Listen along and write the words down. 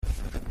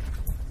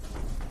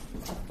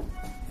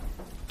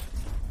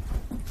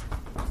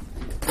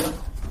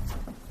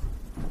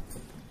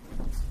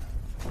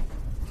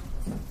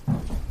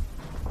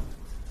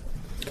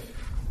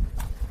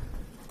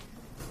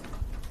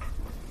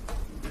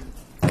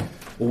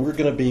Well, we're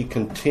going to be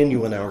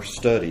continuing our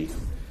study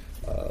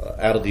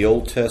out of the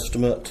Old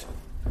Testament,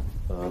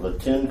 the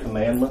 10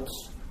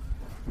 Commandments.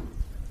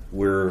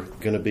 We're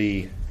going to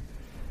be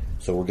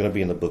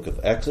in the book of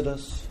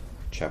Exodus,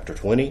 chapter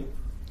 20.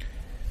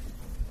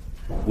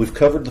 We've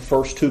covered the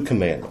first 2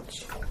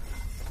 commandments.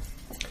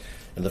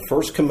 And the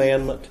first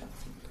commandment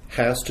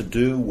has to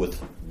do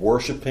with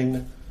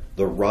worshiping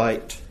the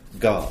right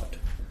God.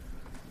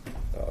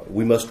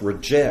 We must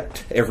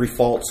reject every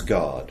false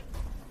god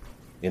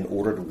in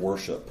order to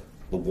worship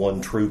the one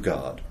true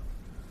God,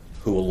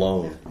 who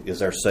alone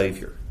is our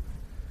Savior.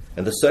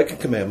 And the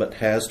second commandment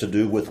has to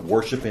do with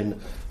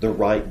worshiping the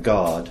right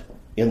God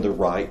in the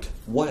right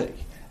way.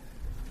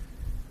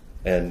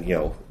 And,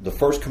 the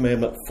first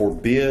commandment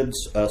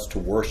forbids us to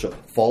worship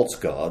false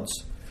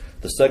gods.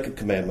 The second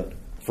commandment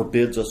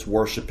forbids us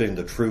worshiping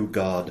the true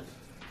God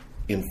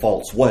in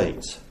false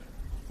ways.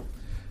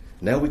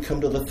 Now we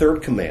come to the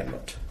third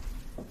commandment.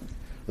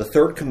 The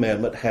third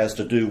commandment has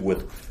to do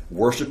with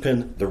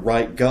worshiping the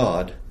right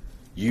God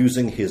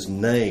using His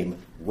name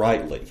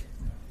rightly.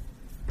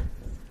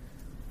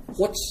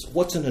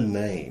 What's in a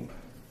name?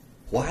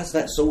 Why is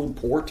that so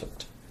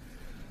important?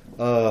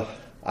 I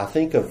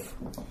think of,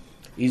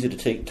 easy to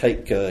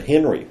take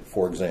Henry,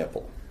 for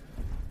example.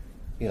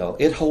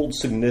 It holds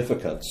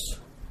significance,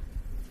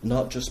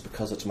 not just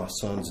because it's my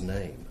son's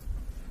name,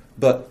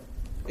 but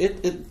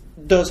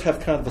it does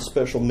have kind of a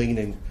special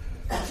meaning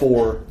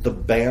for the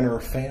Banner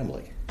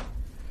family.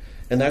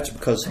 And that's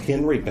because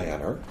Henry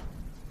Banner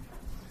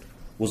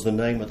was the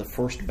name of the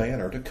first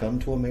banner to come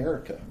to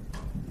America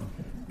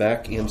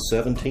back in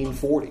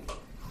 1740.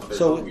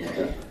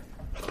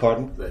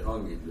 Pardon? They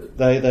hung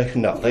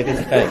him. No, they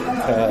didn't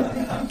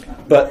hang.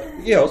 But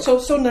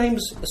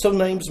so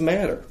names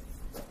matter.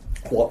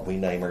 What we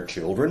name our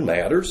children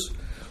matters.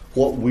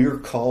 What we're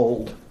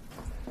called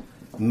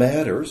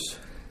matters.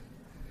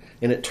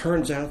 And it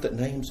turns out that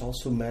names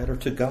also matter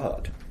to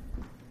God.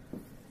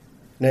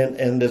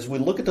 And as we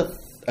look at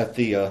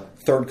the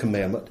third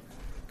commandment,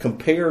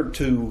 compared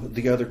to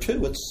the other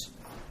 2, it's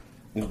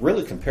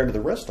really, compared to the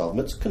rest of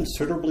them, it's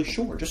considerably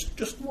short.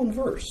 Just one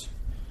verse.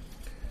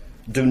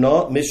 Do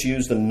not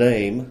misuse the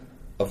name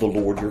of the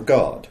Lord your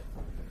God,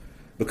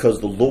 because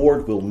the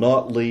Lord will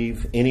not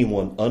leave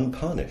anyone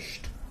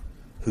unpunished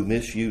who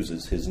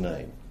misuses His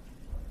name.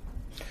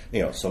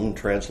 Some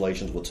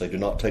translations would say, do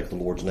not take the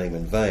Lord's name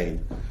in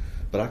vain.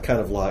 But I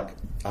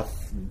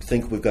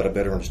think we've got a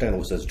better understanding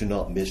what it says, do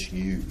not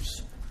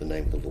misuse the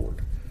name of the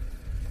Lord.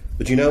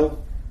 But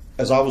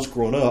as I was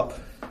growing up,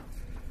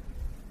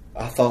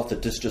 I thought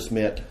that this just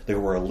meant there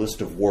were a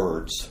list of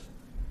words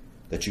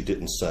that you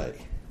didn't say.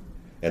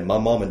 And my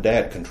mom and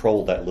dad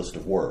controlled that list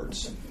of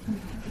words.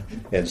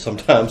 And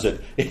sometimes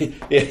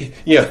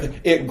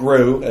it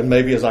grew, and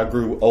maybe as I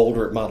grew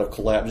older it might have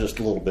collapsed just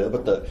a little bit,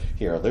 but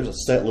there's a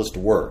set list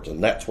of words,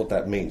 and that's what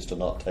that means, to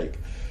not take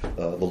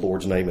the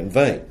Lord's name in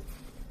vain.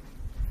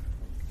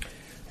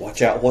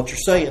 Watch out what you're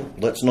saying.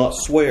 Let's not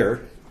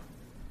swear.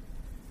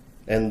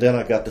 And then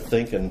I got to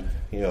thinking,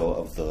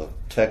 of the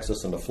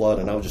Texas and the flood,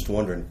 and I was just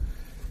wondering,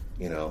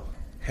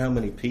 how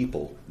many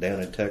people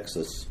down in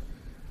Texas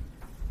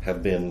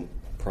have been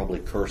probably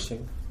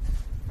cursing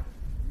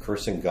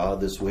God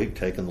this week,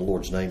 taking the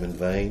Lord's name in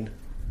vain,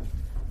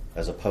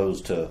 as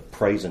opposed to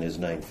praising His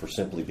name for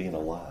simply being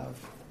alive.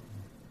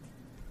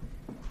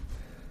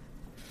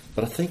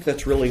 But I think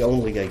that's really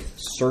only a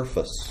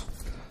surface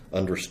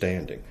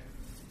understanding.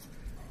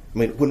 I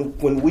mean,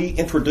 when we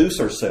introduce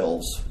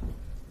ourselves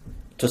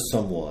to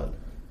someone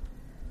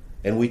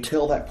and we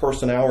tell that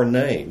person our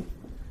name,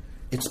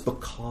 it's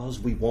because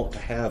we want to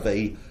have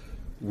a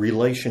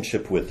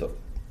relationship with them.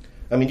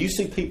 I mean, you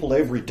see people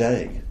every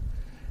day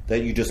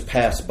that you just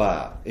pass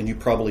by and you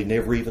probably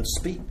never even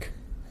speak.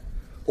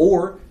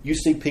 Or you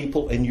see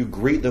people and you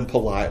greet them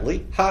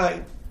politely,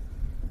 hi,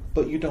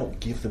 but you don't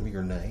give them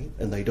your name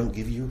and they don't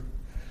give you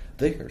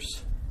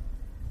theirs.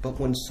 But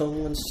when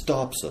someone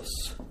stops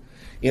us,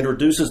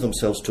 introduces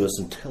themselves to us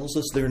and tells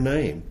us their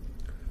name,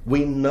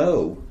 we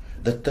know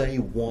that they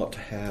want to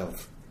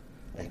have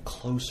a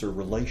closer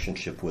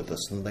relationship with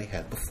us than they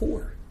had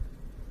before.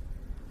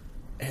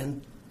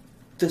 And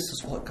this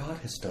is what God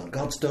has done.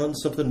 God's done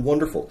something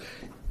wonderful.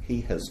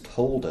 He has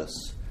told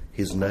us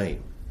His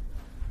name.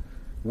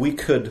 We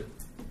could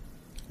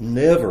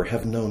never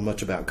have known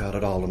much about God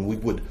at all, and we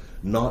would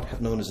not have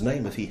known His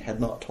name if He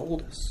had not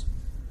told us.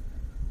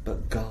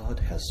 But God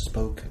has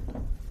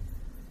spoken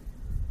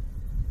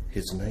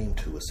His name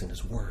to us in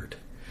His Word.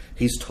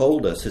 He's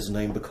told us His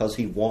name because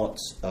He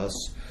wants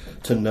us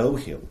to know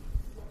Him.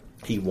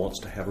 He wants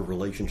to have a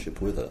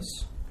relationship with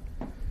us.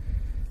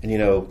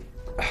 And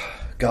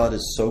God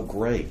is so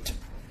great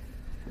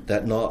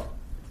that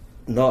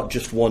not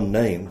just one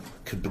name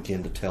could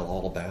begin to tell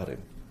all about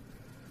Him.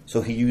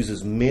 So He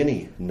uses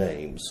many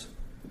names,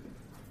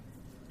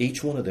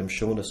 each one of them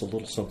showing us a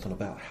little something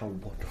about how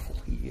wonderful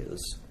He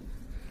is.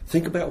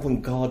 Think about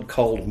when God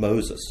called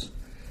Moses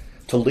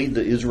to lead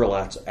the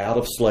Israelites out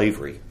of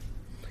slavery.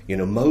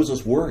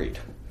 Moses worried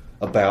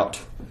about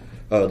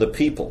the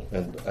people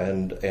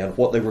and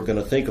what they were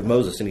going to think of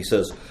Moses. And he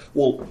says,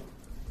 well,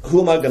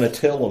 who am I going to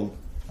tell them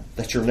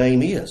that your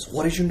name is?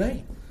 What is your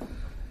name?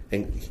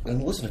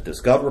 And listen to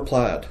this. God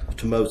replied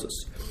to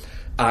Moses,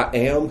 I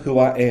am who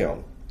I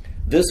am.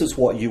 This is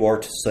what you are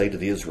to say to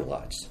the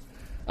Israelites.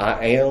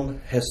 I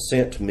am has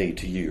sent me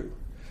to you.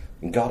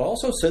 And God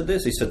also said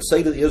this. He said,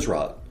 say to the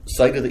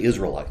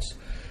Israelites,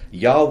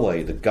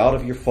 Yahweh, the God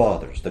of your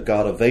fathers, the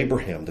God of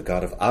Abraham, the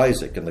God of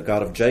Isaac, and the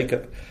God of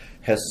Jacob,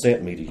 has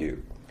sent me to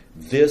you.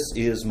 This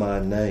is my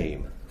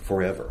name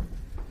forever.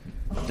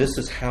 This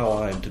is how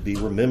I am to be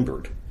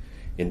remembered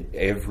in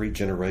every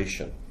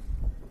generation.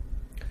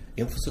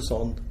 Emphasis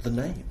on the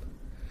name.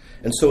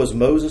 And so as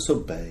Moses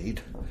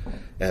obeyed,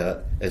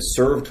 as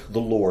served the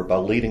Lord by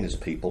leading his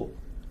people,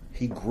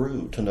 he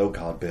grew to know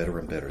God better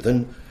and better.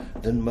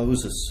 Then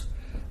Moses,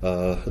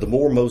 the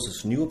more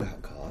Moses knew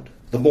about God,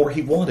 the more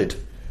he wanted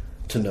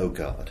to know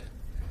God.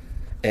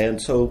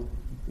 And so,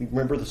 you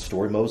remember the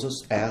story?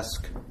 Moses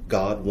asked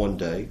God one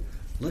day,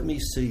 let me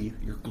see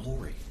your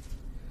glory.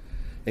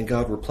 And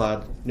God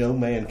replied, no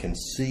man can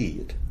see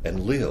it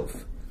and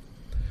live.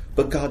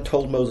 But God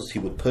told Moses he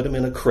would put him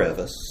in a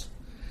crevice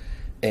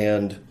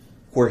and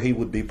where he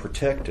would be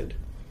protected.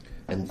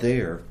 And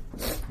there,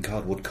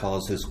 God would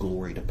cause his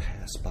glory to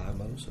pass by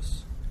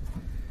Moses.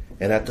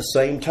 And at the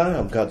same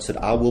time, God said,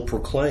 I will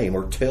proclaim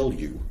or tell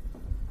you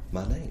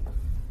my name.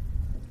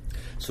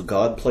 So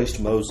God placed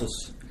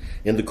Moses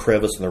in the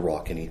crevice in the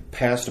rock, and he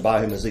passed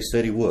by him as he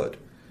said he would.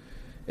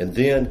 And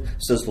then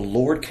it says the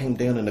Lord came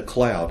down in a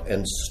cloud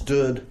and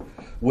stood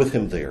with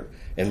him there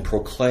and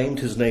proclaimed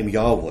his name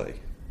Yahweh.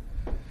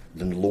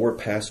 Then the Lord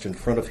passed in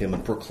front of him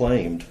and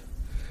proclaimed,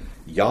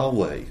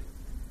 Yahweh,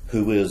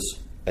 who is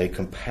a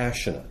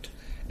compassionate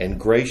and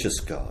gracious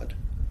God,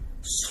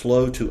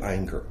 slow to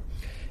anger,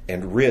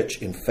 and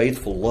rich in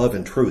faithful love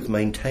and truth,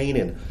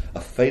 maintaining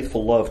a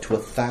faithful love to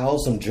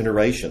 1,000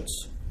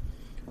 generations,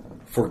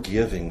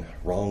 forgiving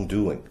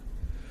wrongdoing,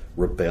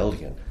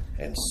 rebellion,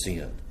 and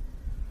sin.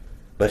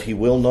 But he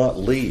will not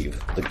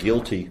leave the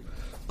guilty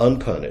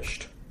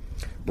unpunished,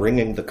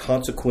 bringing the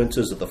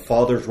consequences of the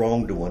father's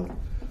wrongdoing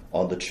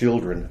on the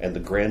children and the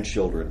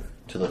grandchildren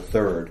to the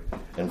third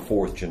and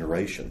fourth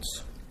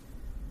generations.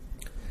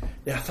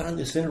 Now, I find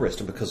this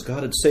interesting because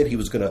God had said he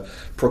was going to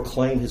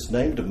proclaim his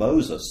name to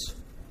Moses,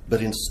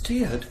 but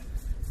instead,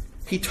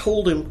 he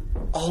told him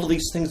all of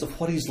these things of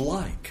what he's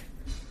like.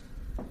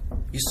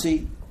 You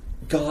see,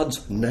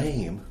 God's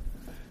name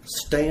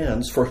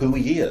stands for who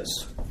he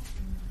is.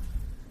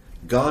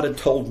 God had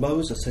told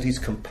Moses that he's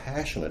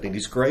compassionate and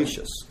he's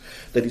gracious,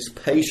 that he's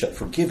patient,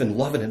 forgiving,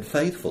 loving, and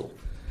faithful.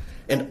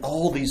 And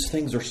all these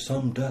things are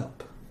summed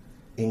up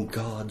in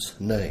God's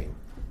name.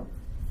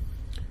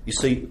 You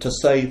see, to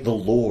say the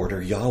Lord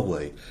or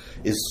Yahweh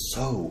is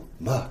so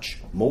much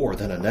more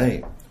than a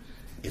name.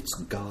 It's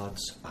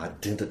God's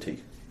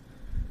identity.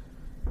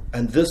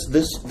 And this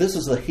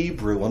is the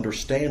Hebrew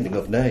understanding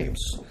of names.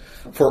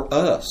 For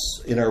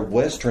us, in our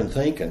Western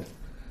thinking,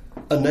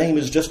 a name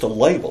is just a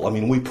label. I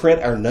mean, we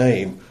print our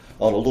name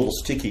on a little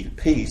sticky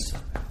piece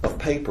of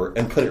paper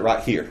and put it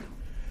right here.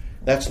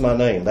 That's my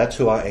name. That's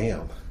who I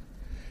am.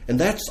 And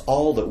that's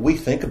all that we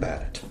think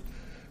about it.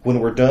 When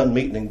we're done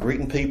meeting and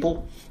greeting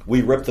people,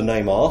 we rip the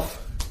name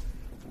off,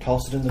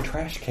 toss it in the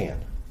trash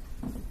can.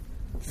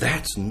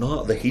 That's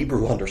not the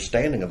Hebrew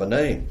understanding of a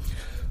name.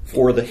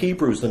 For the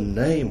Hebrews, the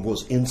name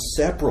was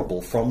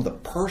inseparable from the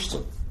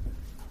person.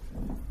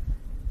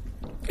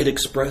 It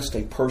expressed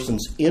a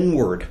person's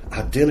inward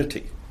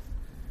identity.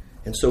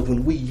 And so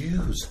when we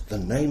use the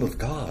name of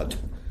God,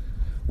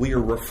 we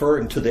are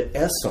referring to the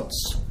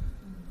essence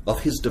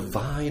of his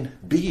divine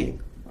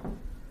being.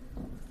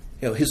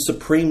 You know, his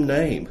supreme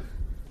name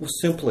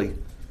was simply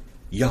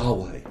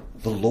Yahweh,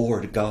 the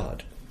Lord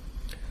God.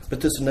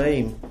 But this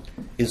name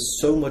is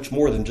so much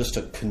more than just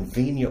a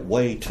convenient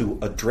way to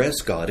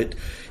address God.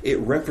 It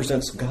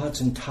represents God's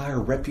entire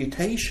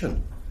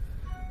reputation.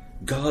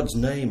 God's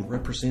name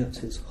represents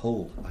his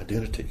whole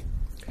identity.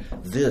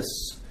 This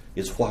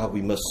is why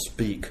we must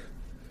speak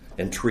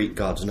and treat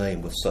God's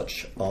name with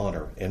such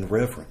honor and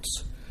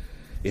reverence.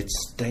 It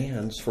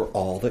stands for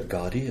all that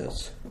God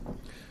is.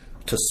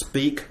 To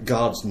speak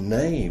God's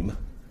name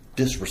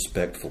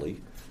disrespectfully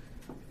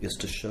is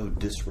to show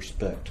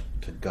disrespect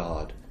to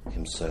God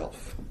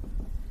himself.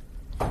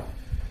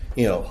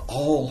 You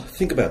know,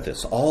 think about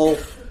this. All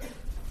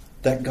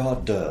that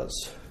God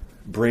does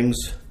brings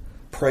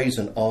praise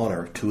and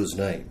honor to his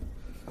name.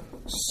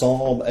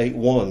 Psalm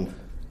 8:1,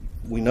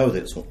 we know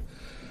this one.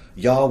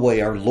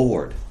 Yahweh our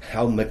Lord,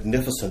 how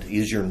magnificent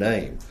is your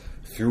name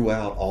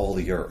throughout all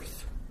the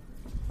earth.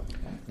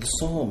 The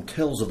psalm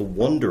tells of the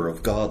wonder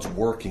of God's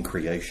work in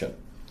creation.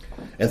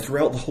 And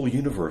throughout the whole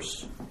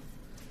universe,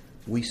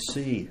 we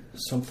see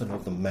something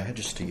of the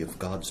majesty of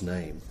God's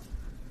name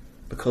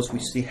because we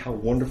see how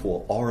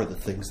wonderful are the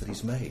things that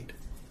he's made.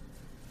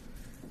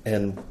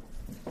 And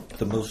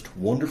the most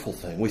wonderful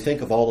thing, we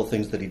think of all the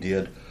things that he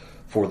did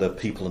for the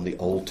people in the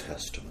Old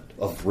Testament,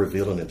 of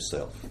revealing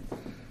himself.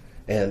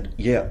 And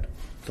yet,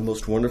 the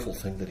most wonderful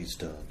thing that he's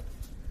done,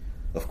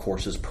 of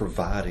course, is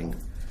providing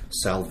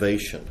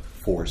salvation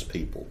for his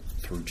people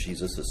through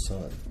Jesus'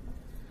 Son.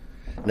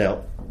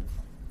 Now,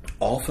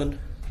 often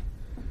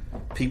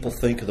people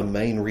think the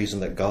main reason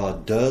that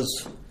God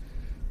does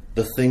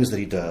the things that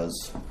he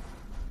does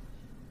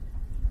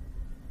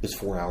is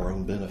for our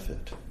own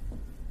benefit.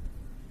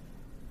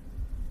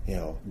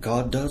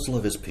 God does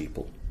love his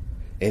people,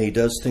 and he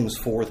does things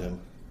for them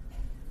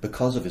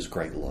because of his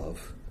great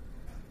love.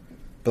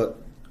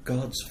 But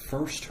God's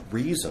first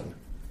reason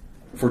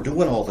for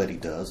doing all that he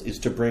does is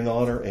to bring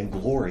honor and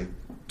glory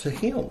to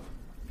him,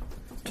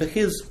 to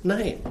his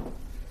name.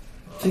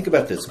 Think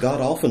about this.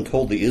 God often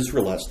told the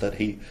Israelites that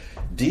he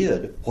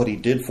did what he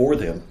did for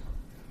them,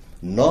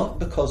 not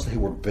because they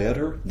were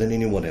better than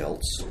anyone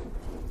else,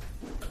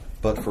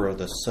 but for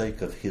the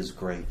sake of his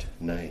great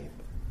name.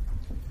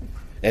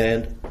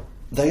 And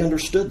they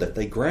understood that.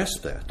 They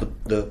grasped that.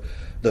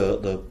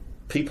 The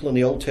people in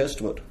the Old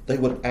Testament, they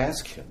would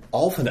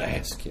often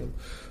ask him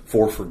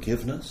for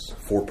forgiveness,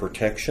 for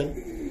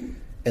protection.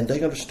 And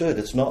they understood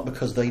it's not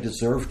because they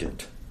deserved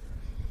it,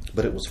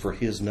 but it was for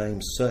his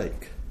name's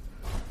sake.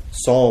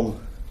 Psalm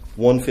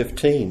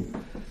 115,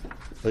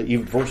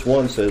 verse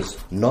 1 says,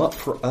 "Not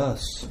for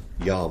us,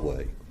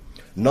 Yahweh,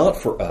 not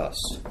for us,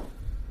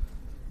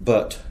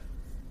 but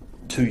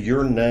to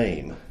your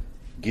name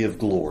give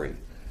glory,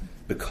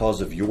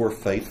 because of your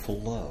faithful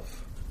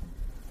love,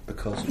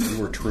 because of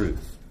your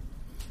truth."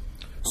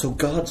 So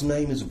God's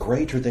name is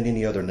greater than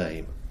any other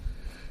name.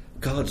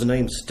 God's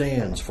name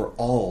stands for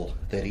all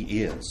that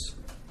he is,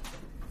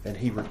 and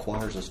he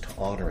requires us to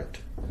honor it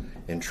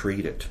and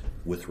treat it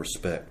with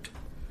respect.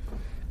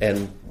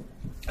 And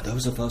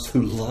those of us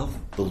who love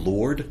the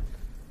Lord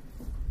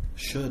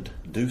should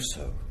do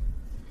so.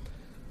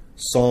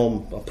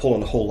 I'm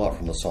pulling a whole lot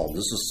from the Psalm.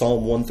 This is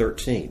Psalm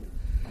 113.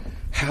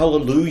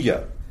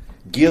 "Hallelujah!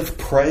 Give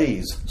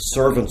praise,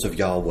 servants of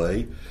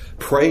Yahweh.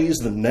 Praise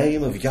the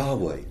name of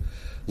Yahweh.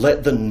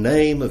 Let the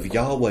name of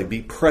Yahweh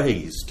be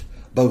praised,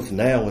 both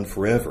now and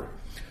forever.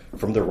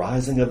 From the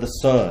rising of the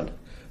sun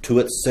to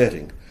its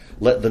setting,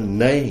 let the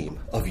name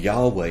of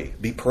Yahweh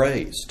be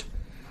praised.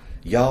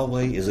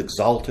 Yahweh is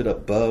exalted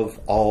above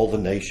all the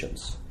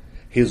nations,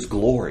 his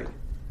glory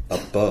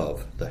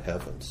above the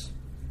heavens."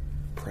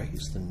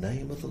 Praise the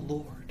name of the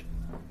Lord.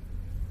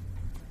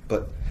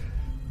 But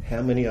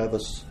how many of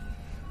us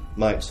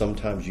might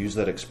sometimes use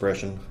that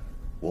expression,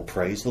 "Well,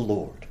 praise the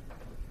Lord,"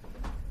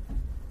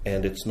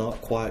 and it's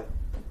not quite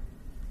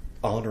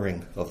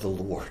honoring of the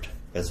Lord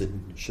as it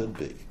should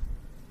be?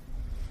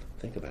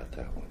 Think about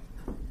that one.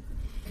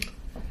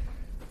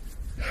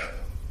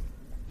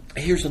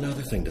 Here's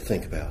another thing to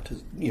think about.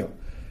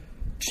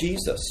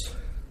 Jesus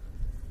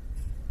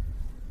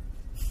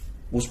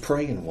was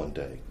praying one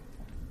day,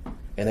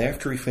 and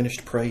after he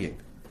finished praying,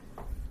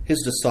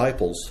 his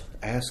disciples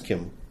asked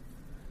him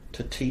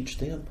to teach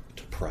them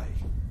to pray.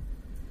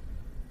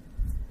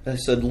 They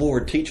said,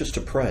 "Lord, teach us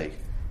to pray."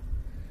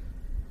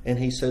 And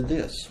he said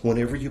this,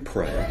 "Whenever you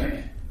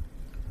pray,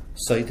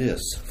 say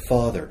this: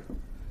 Father,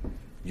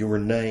 your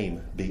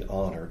name be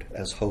honored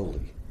as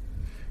holy.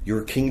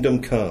 Your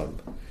kingdom come.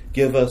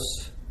 Give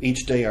us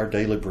each day our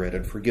daily bread,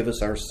 and forgive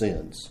us our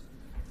sins,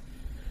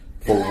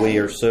 for we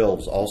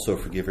ourselves also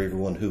forgive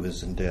everyone who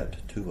is in debt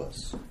to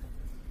us.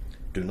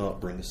 Do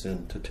not bring us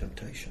into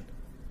temptation."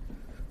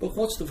 But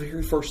what's the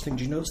very first thing?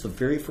 Do you notice the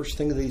very first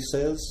thing that he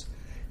says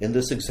in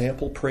this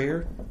example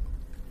prayer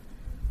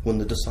when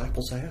the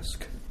disciples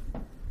ask?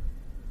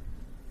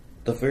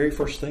 The very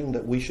first thing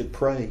that we should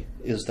pray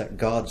is that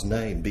God's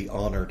name be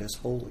honored as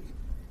holy.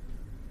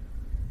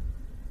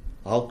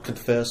 I'll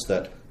confess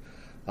that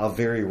I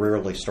very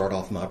rarely start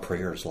off my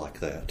prayers like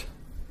that.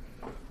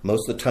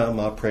 Most of the time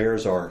my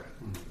prayers are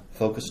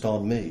focused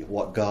on me,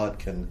 what God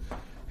can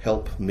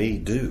help me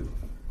do.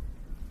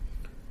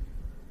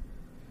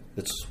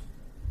 It's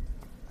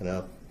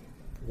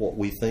what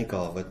we think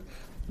of it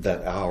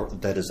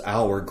that is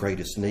our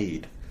greatest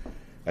need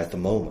at the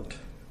moment.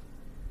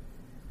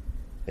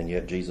 And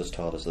yet Jesus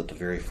taught us that the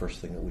very first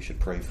thing that we should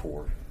pray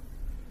for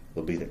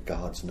will be that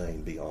God's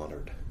name be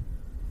honored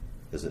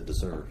as it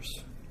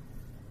deserves.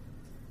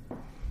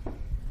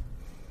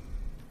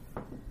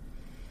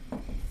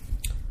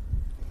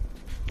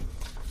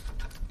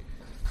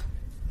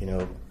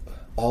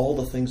 All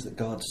the things that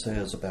God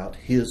says about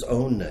his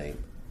own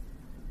name,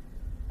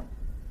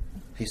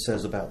 he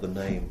says about the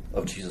name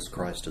of Jesus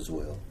Christ as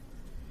well.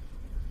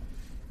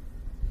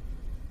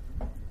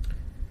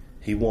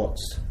 He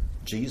wants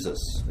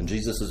Jesus and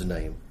Jesus'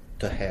 name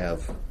to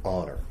have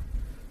honor.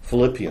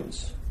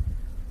 Philippians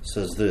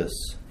says this: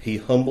 "He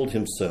humbled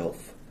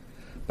himself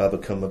by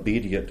becoming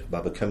obedient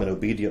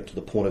to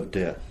the point of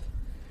death,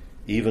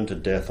 even to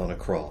death on a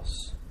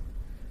cross.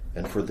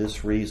 And for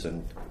this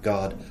reason,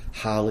 God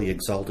highly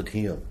exalted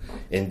him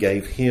and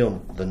gave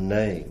him the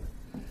name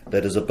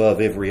that is above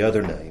every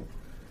other name,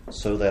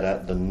 so that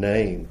at the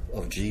name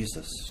of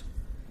Jesus,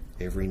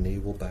 every knee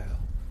will bow,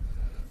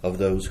 of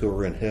those who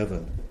are in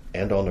heaven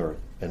and on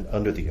earth and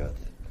under the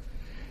earth,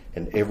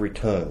 and every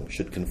tongue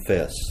should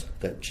confess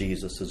that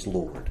Jesus is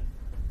Lord,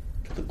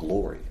 to the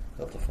glory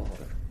of the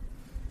Father."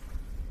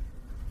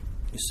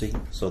 You see,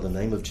 so the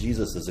name of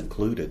Jesus is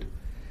included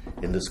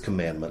in this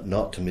commandment,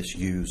 not to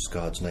misuse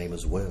God's name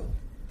as well.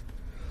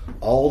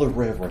 All the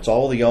reverence,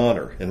 all the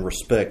honor and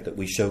respect that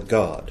we show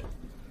God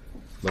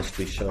must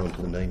be shown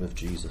to the name of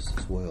Jesus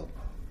as well.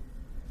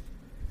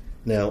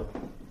 Now,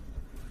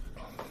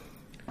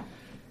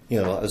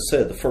 as I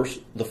said, the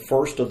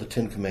first of the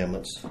 10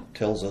 Commandments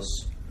tells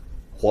us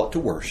what to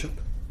worship,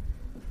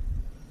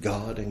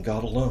 God and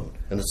God alone.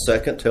 And the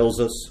second tells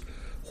us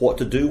what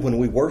to do when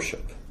we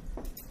worship.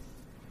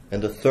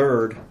 And the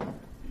third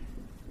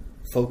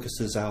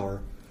focuses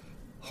our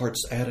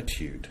heart's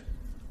attitude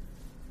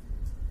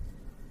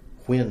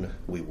when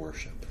we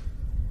worship.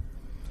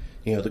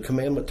 The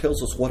commandment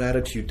tells us what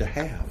attitude to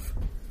have,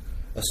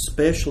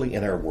 especially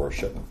in our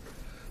worship,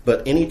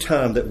 but any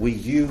time that we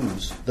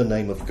use the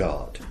name of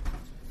God,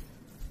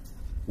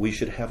 we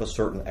should have a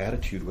certain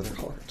attitude with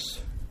our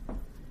hearts.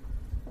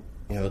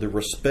 The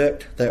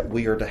respect that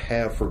we are to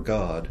have for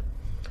God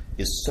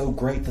is so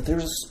great that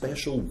there's a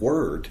special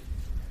word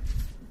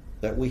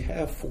that we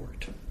have for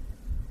it.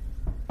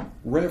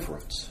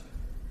 Reverence.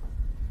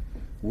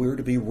 We're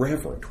to be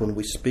reverent when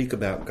we speak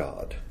about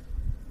God.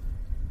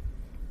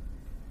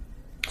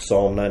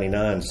 Psalm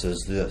 99 says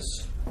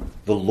this,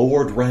 "The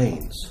Lord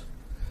reigns.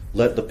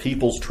 Let the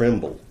peoples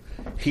tremble.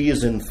 He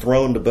is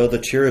enthroned above the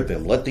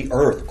cherubim. Let the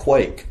earth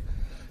quake.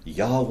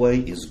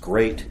 Yahweh is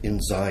great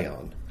in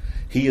Zion.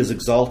 He is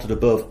exalted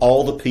above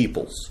all the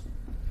peoples.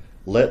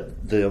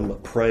 Let them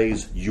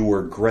praise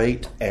your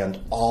great and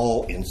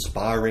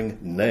awe-inspiring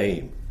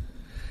name.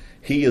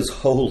 He is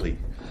holy.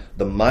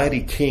 The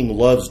mighty King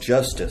loves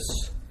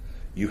justice.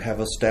 You have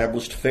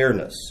established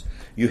fairness.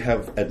 You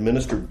have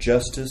administered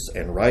justice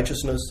and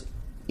righteousness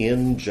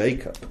in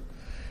Jacob.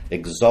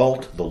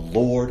 Exalt the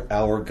Lord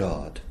our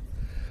God.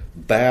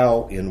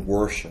 Bow in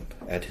worship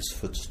at his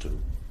footstool.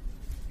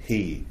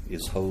 He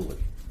is holy."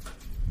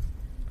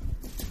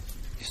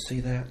 You see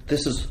that?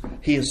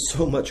 He is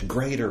so much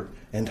greater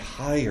and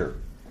higher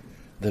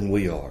than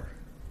we are.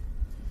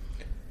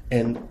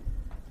 And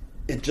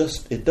it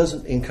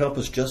doesn't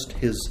encompass just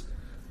his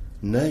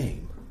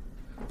name,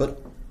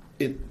 but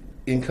it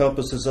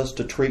encompasses us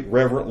to treat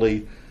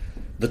reverently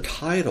the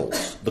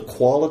titles, the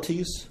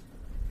qualities,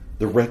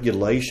 the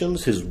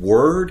regulations, his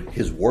word,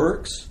 his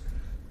works.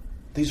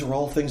 These are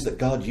all things that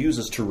God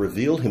uses to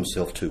reveal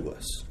himself to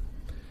us.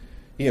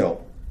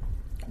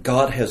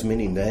 God has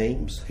many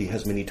names. He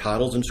has many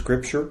titles in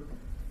Scripture.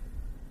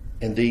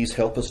 And these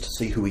help us to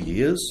see who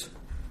he is.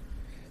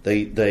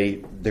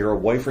 They're a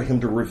way for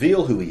him to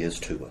reveal who he is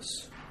to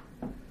us.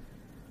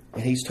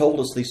 And he's told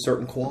us these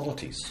certain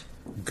qualities: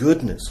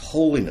 goodness,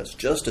 holiness,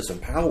 justice,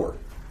 and power.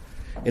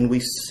 And we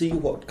see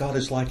what God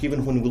is like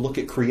even when we look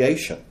at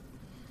creation.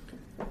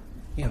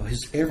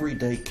 His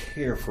everyday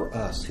care for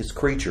us, his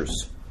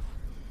creatures,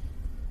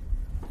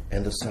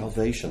 and the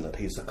salvation that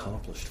he's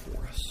accomplished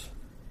for us.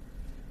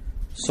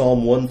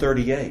 Psalm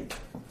 138,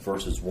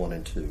 verses 1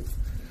 and 2.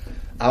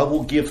 "I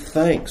will give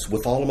thanks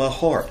with all my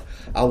heart.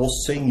 I will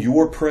sing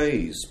your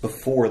praise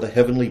before the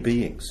heavenly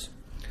beings.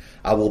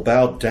 I will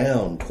bow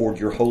down toward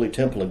your holy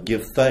temple and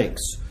give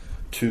thanks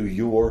to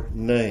your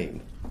name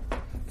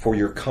for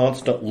your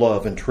constant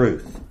love and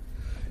truth.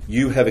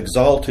 You have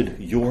exalted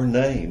your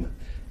name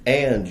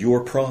and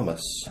your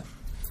promise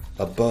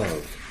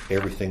above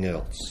everything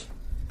else."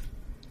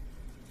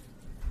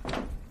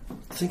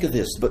 Think of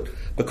this, but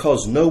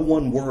because no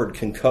one word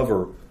can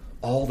cover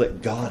all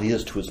that God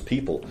is to his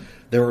people,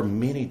 there are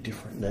many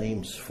different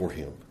names for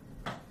him.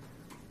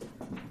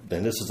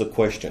 Then this is a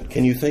question.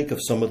 Can you think of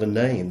some of the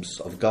names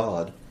of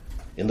God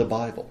in the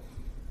Bible?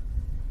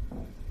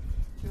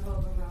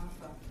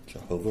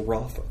 Jehovah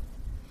Rapha.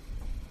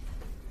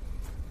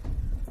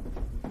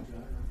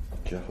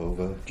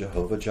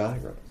 Jehovah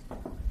Jireh.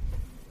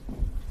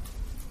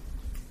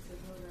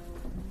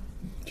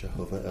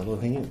 Jehovah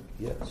Elohim.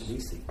 Yes.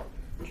 Nisi.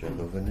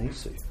 Jehovah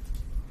Nisi.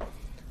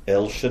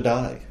 El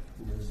Shaddai.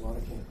 There's a lot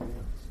I can't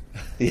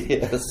pronounce.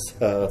 Yes.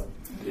 The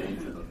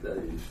Ancient of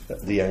Days.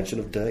 The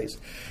Ancient of Days.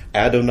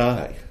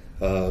 Adonai.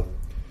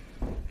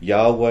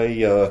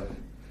 Yahweh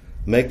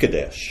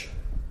Mekadesh.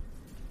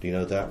 Do you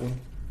know that one?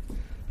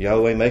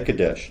 Yahweh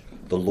Mekadesh.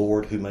 The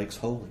Lord who makes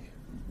holy.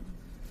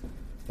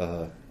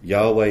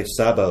 Yahweh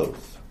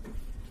Sabaoth.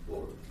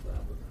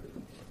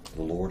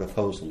 The Lord of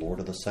hosts, the Lord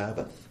of the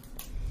Sabbath.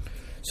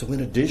 So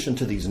in addition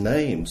to these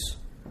names,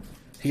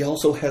 he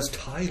also has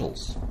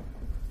titles.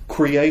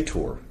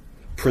 Creator,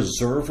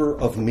 Preserver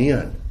of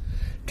men,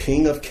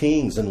 King of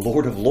kings and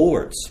Lord of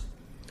lords.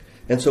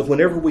 And so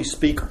whenever we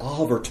speak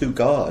of or to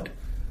God,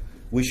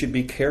 we should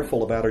be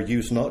careful about our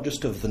use not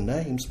just of the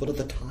names, but of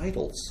the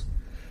titles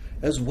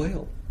as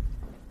well.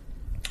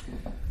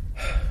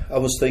 I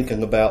was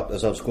thinking about,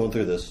 as I was going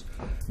through this,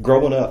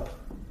 growing up,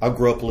 I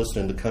grew up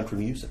listening to country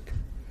music.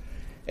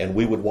 And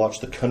we would watch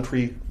the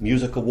Country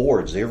Music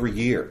Awards every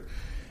year.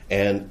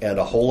 And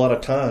a whole lot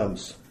of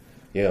times,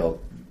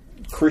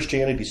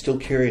 Christianity still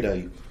carried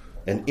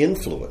an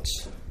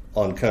influence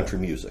on country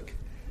music.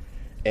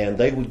 And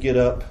they would get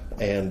up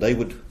and they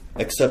would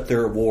accept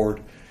their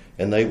award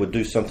and they would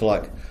do something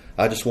like,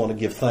 I just want to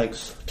give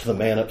thanks to the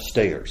man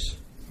upstairs.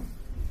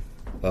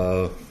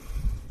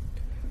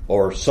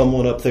 Or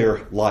someone up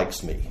there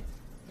likes me.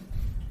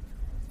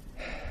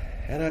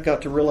 And I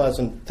got to realize,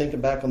 and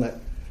thinking back on that,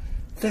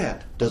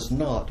 that does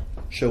not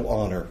show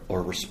honor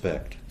or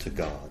respect to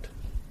God.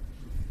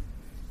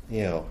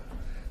 You know,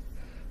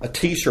 a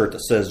t-shirt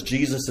that says,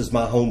 Jesus is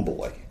my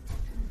homeboy.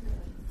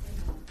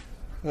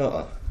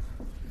 You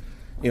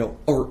know,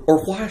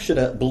 or why should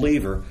a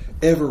believer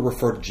ever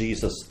refer to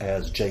Jesus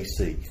as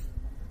JC?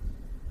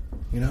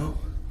 You know?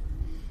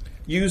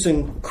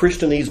 Using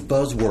Christianese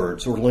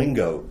buzzwords or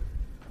lingo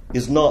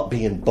is not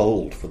being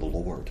bold for the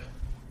Lord.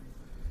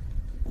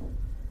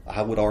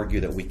 I would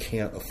argue that we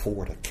can't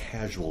afford a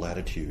casual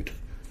attitude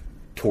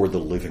toward the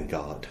living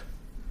God.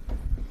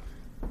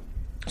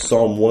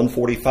 Psalm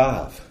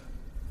 145,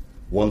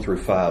 1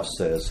 through 5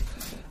 says,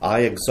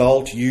 I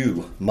exalt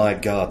you, my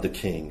God the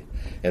King,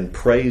 and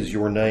praise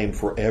your name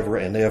forever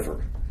and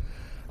ever.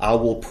 I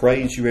will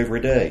praise you every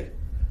day.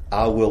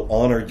 I will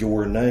honor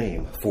your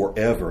name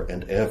forever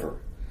and ever.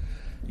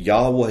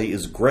 Yahweh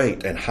is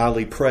great and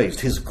highly praised.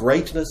 His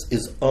greatness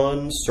is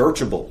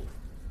unsearchable.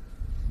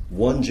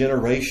 One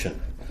generation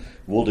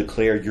will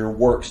declare your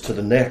works to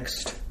the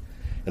next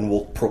and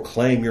will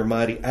proclaim your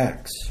mighty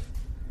acts.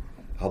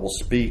 I will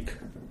speak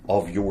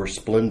of your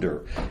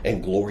splendor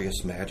and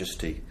glorious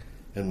majesty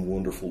and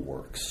wonderful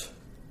works.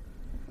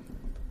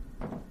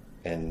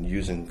 And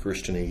using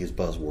Christianese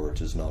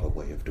buzzwords is not a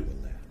way of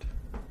doing that.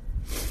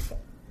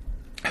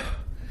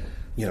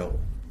 You know,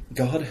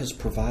 God has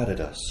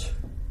provided us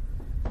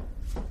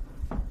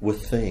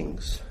with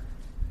things,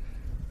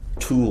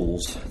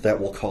 tools that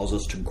will cause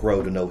us to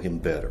grow to know Him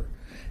better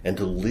and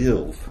to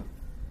live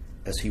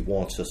as He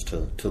wants us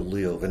to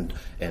live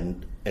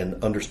and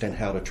understand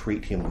how to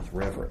treat Him with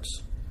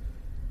reverence.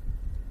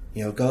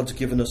 You know, God's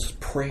given us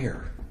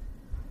prayer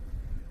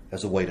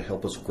as a way to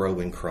help us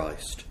grow in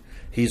Christ.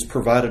 He's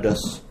provided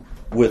us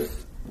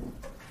with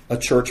a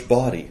church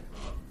body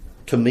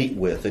to meet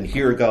with and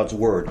hear God's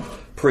Word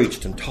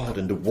preached and taught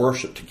and to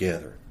worship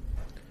together.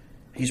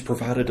 He's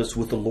provided us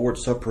with the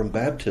Lord's Supper and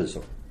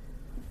baptism.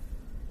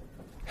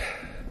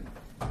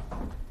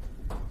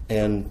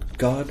 And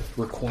God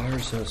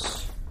requires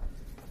us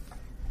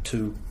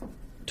to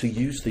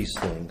use these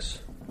things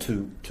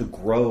to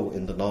grow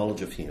in the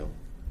knowledge of Him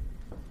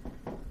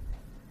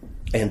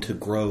and to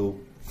grow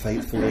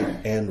faithfully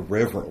and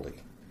reverently.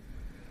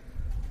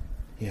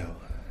 You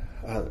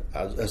know,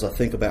 as I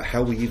think about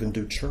how we even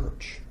do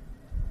church.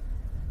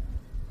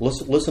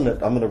 Listen, I'm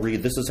going to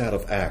read, this is out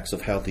of Acts,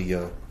 of how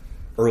the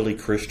early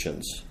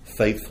Christians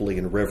faithfully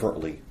and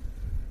reverently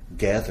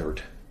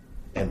gathered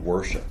and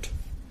worshipped.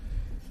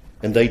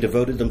 And they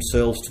devoted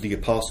themselves to the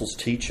apostles'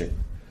 teaching,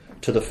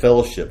 to the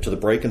fellowship, to the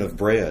breaking of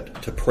bread,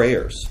 to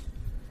prayers.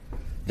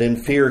 Then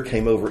fear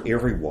came over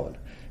everyone,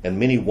 and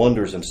many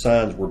wonders and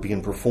signs were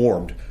being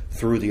performed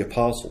through the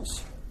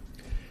apostles.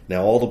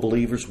 Now all the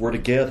believers were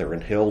together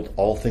and held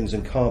all things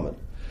in common.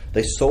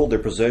 They sold their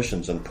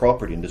possessions and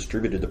property and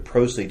distributed the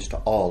proceeds to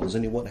all as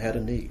anyone had a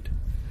need.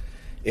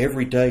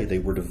 Every day they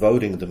were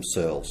devoting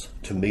themselves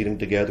to meeting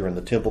together in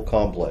the temple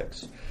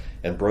complex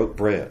and broke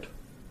bread.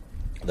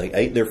 They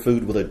ate their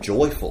food with a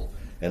joyful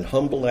and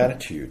humble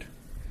attitude,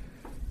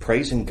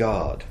 praising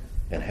God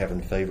and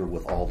having favor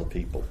with all the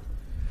people.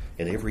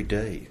 And every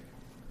day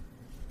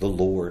the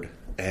Lord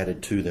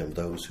added to them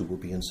those who were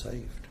being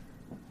saved.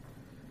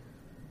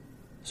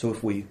 So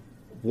if we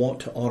want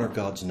to honor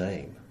God's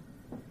name,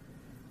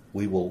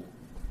 we will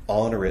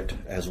honor it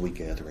as we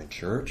gather in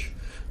church.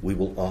 We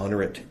will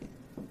honor it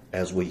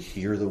as we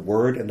hear the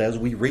Word and as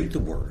we read the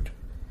Word.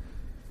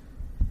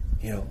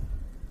 You know,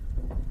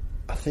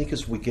 I think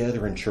as we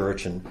gather in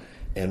church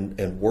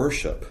and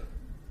worship,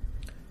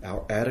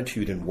 our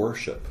attitude in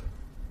worship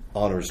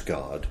honors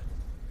God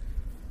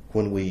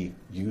when we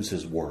use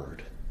His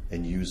Word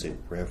and use it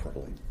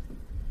reverently.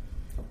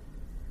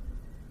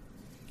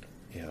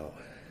 You know,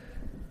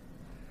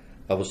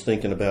 I was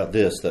thinking about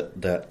this,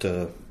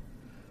 that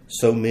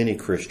so many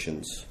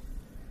Christians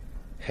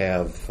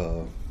have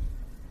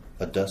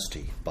a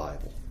dusty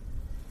Bible.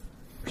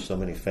 So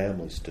many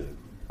families do.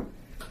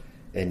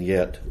 And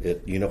yet,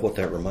 you know what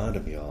that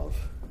reminded me of?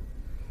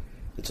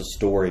 It's a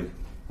story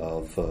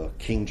of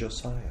King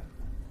Josiah.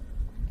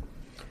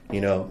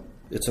 You know,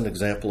 it's an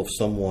example of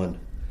someone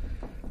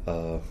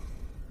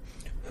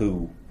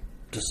who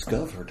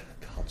discovered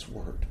God's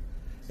Word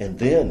and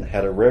then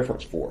had a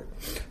reverence for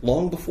it.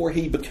 Long before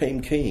he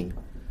became king,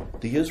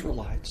 the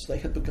Israelites, they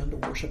had begun to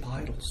worship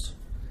idols.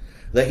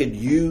 They had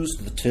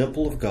used the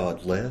temple of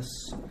God less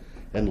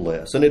and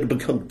less, and it had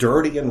become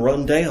dirty and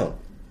run down.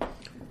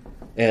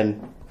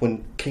 And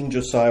when King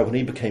Josiah, when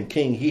he became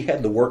king, he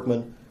had the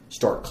workmen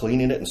start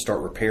cleaning it and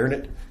start repairing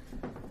it.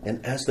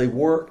 And as they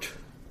worked,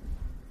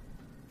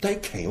 they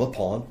came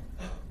upon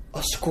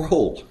a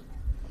scroll.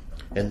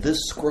 And this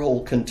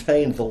scroll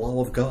contained the law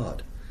of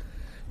God.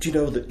 Do you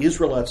know the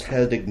Israelites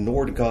had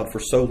ignored God for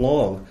so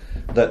long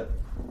that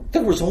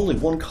there was only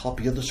one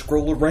copy of the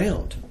scroll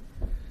around,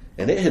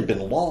 and it had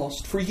been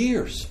lost for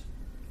years.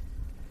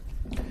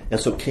 And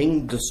so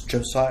King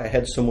Josiah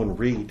had someone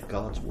read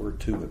God's word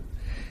to him.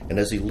 And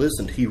as he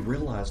listened, he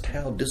realized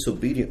how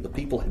disobedient the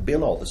people had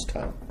been all this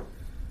time.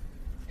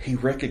 He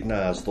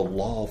recognized the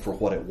law for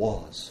what it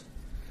was,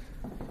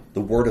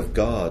 the word of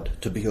God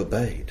to be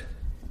obeyed.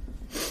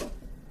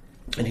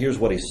 And here's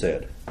what he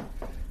said.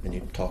 And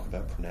you talk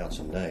about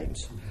pronouncing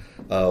names.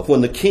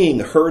 When the king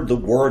heard the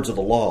words of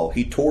the law,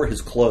 he tore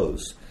his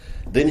clothes.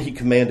 Then he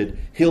commanded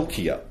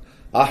Hilkiah,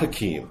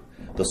 Ahikam,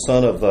 the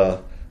son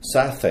of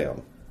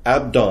Satham,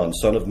 Abdon,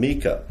 son of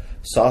Micah,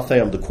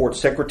 Satham, the court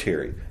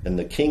secretary, and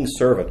the king's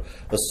servant,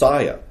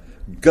 Asaiah,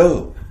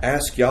 go,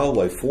 ask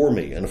Yahweh for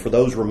me and for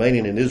those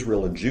remaining in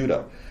Israel and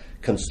Judah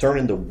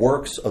concerning the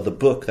works of the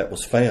book that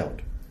was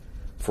found.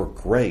 For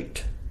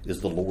great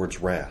is the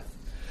Lord's wrath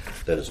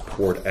that is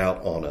poured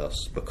out on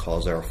us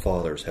because our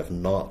fathers have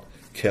not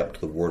kept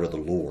the word of the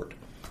Lord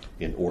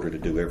in order to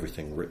do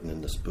everything written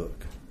in this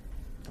book.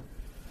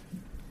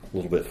 A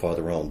little bit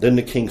farther on. Then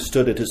the king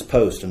stood at his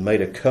post and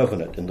made a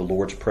covenant in the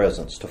Lord's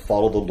presence to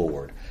follow the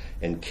Lord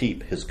and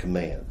keep his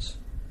commands,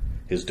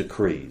 his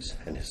decrees,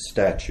 and his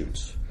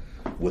statutes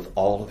with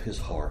all of his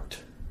heart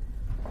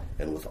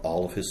and with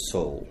all of his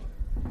soul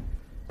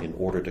in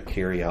order to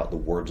carry out the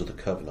words of the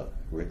covenant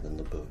written in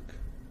the book.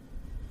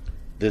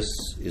 This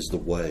is the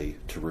way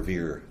to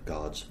revere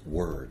God's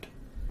word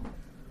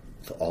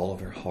with all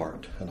of our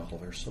heart and all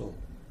of our soul.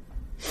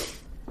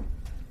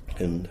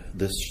 And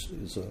this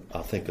is,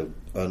 I think,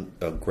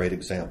 a great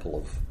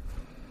example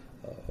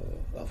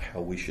of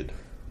how we should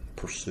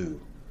pursue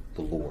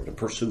the Lord and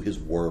pursue His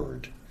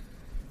word.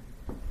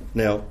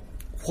 Now,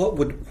 what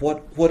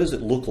does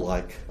it look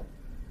like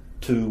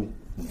to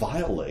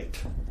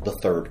violate the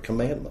third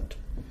commandment?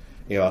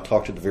 You know, I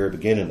talked at the very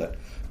beginning that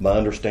my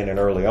understanding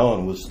early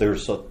on was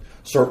there's a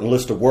certain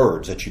list of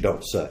words that you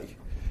don't say.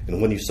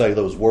 And when you say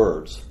those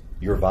words,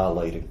 you're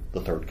violating the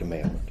third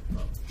commandment.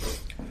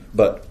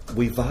 But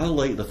we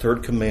violate the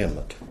third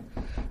commandment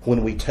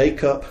when we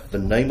take up the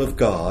name of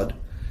God,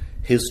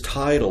 His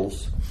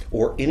titles,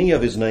 or any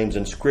of His names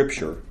in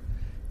Scripture,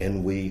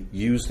 and we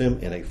use them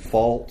in a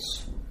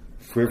false,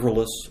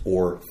 frivolous,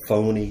 or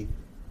phony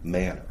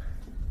manner.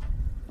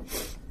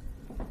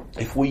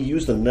 If we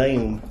use the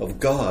name of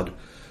God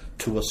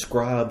to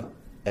ascribe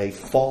a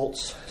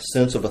false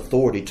sense of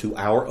authority to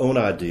our own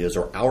ideas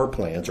or our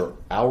plans or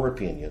our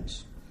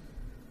opinions,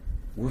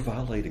 we're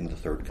violating the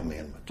third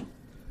commandment.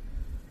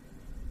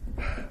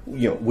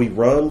 You know, we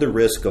run the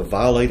risk of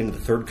violating the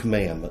third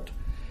commandment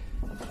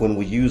when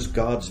we use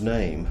God's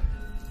name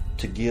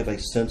to give a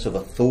sense of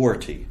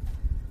authority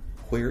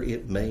where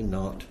it may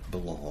not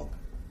belong.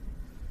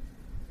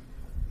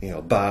 You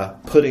know, by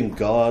putting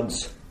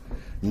God's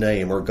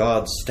name or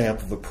God's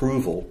stamp of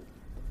approval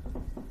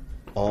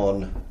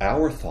on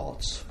our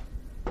thoughts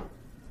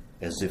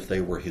as if they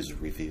were His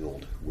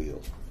revealed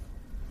will.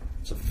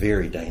 It's a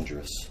very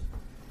dangerous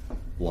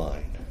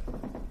line.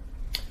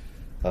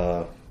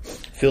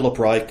 Philip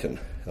Ryken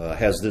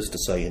has this to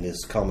say in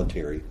his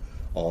commentary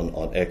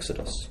on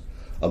Exodus.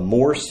 A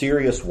more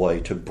serious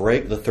way to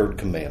break the third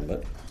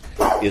commandment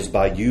is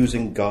by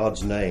using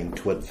God's name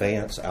to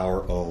advance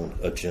our own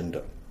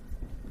agenda.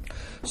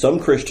 Some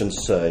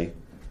Christians say,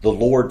 the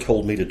Lord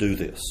told me to do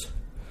this.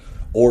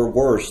 Or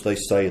worse, they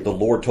say, the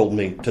Lord told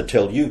me to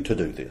tell you to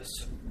do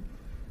this.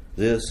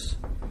 This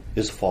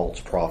is false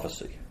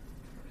prophecy.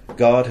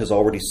 God has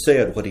already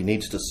said what He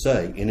needs to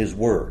say in His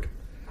Word.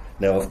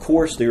 Now, of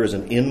course, there is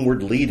an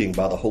inward leading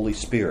by the Holy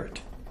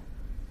Spirit,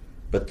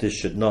 but this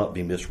should not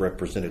be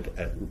misrepresented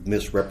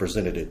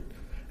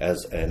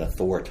as an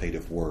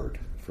authoritative word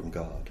from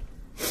God.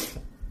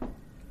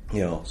 You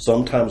know,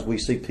 sometimes we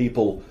see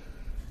people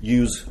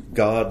use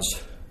God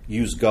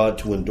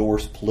to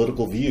endorse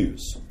political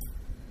views.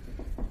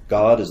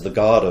 God is the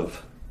God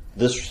of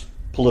this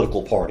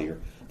political party or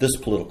this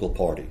political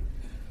party.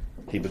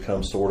 He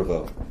becomes sort of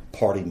a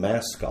party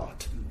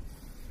mascot.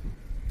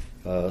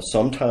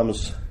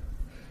 Sometimes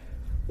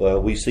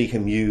we see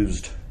him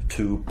used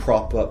to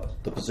prop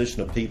up the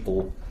position of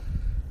people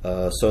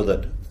so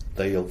that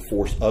they'll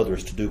force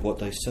others to do what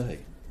they say.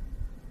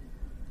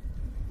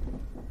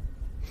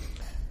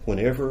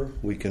 Whenever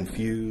we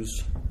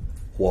confuse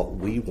what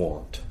we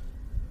want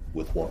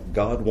with what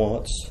God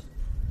wants,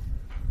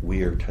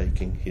 we are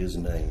taking His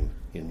name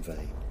in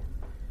vain.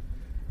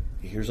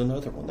 Here's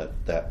another one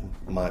that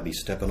might be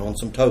stepping on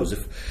some toes.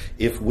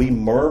 If we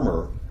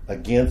murmur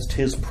against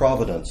His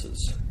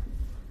providences,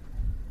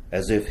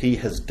 as if He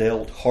has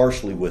dealt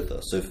harshly with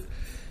us,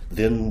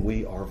 then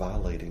we are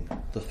violating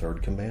the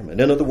third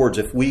commandment. In other words,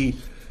 if we,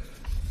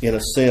 in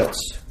a sense,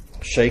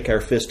 shake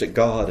our fist at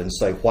God and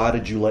say, why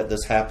did you let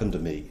this happen to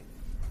me?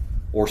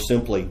 Or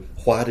simply,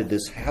 why did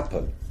this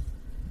happen?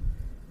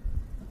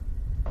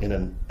 In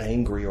an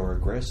angry or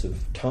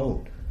aggressive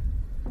tone.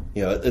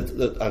 You know,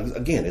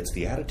 again, it's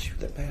the attitude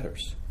that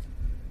matters.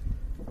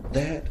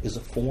 That is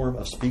a form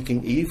of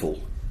speaking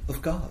evil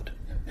of God.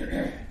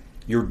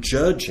 You're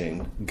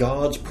judging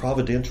God's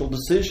providential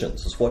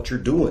decisions is what you're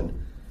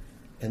doing.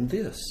 And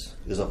this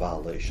is a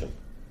violation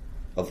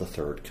of the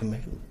third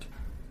commandment.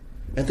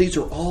 And these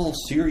are all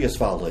serious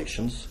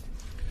violations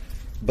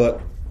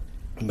But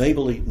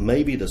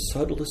maybe the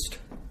subtlest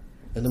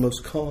and the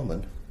most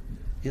common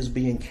is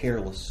being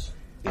careless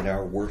in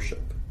our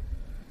worship.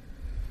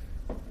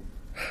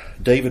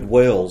 David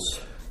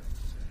Wells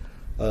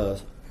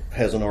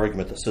has an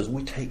argument that says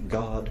we take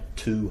God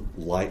too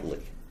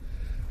lightly.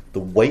 The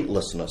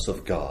weightlessness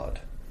of God.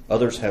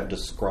 Others have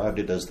described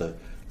it as the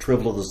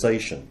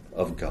trivialization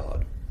of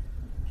God.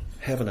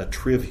 Having a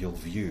trivial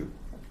view.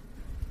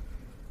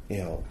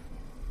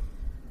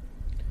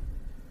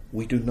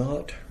 We do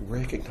not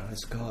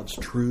recognize God's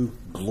true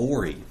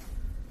glory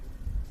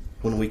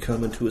when we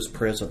come into His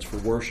presence for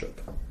worship.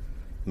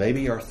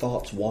 Maybe our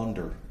thoughts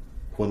wander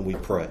when we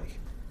pray.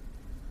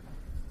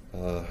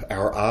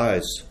 Our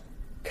eyes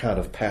kind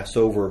of pass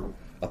over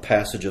a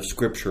passage of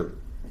Scripture,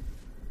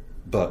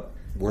 but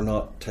we're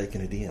not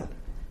taking it in.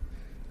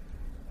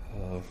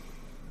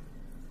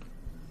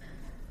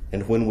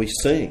 And when we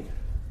sing,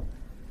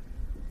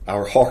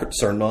 our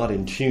hearts are not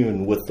in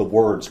tune with the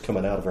words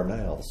coming out of our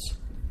mouths.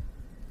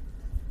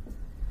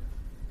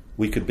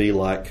 We could be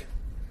like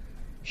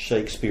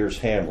Shakespeare's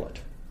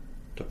Hamlet,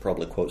 to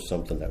probably quote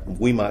something that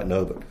we might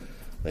know, but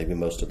maybe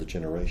most of the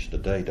generation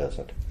today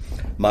doesn't.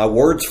 My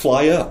words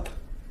fly up,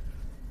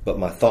 but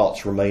my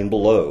thoughts remain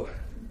below.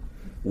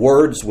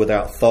 Words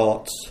without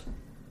thoughts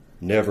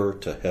never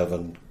to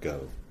heaven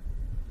go.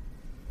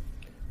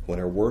 When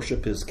our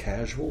worship is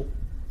casual,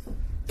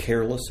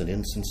 careless, and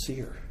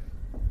insincere.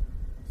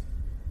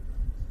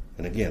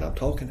 And again, I'm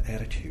talking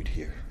attitude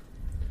here.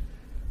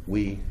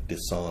 We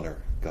dishonor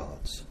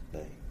God's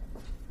name.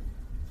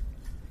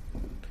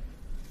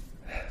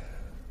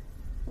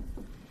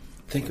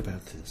 Think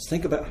about this.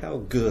 Think about how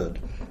good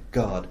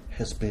God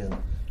has been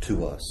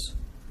to us.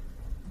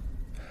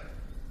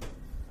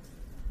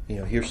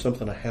 Here's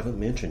something I haven't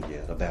mentioned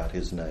yet about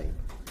His name.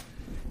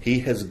 He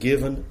has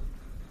given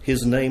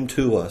His name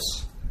to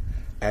us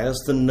as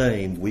the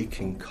name we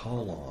can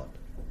call on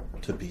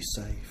to be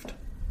saved.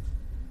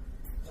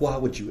 Why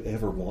would you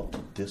ever want to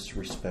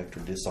disrespect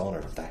or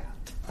dishonor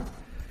that?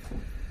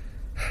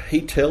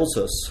 He tells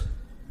us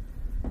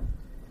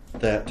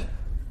that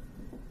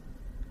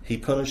He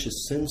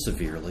punishes sin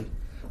severely,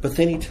 but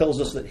then He tells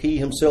us that He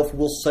Himself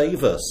will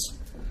save us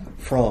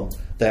from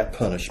that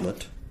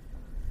punishment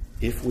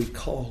if we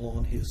call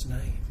on His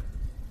name.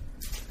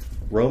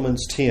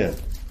 Romans 10.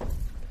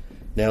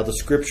 Now the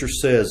Scripture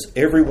says,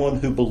 everyone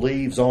who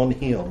believes on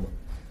Him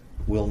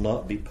will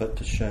not be put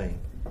to shame.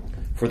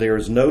 For there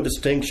is no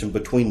distinction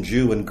between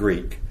Jew and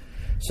Greek,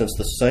 since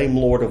the same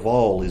Lord of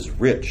all is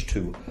rich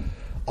to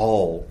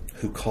all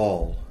who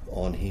call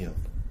on Him.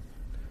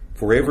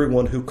 For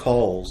everyone who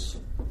calls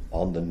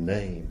on the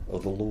name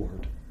of the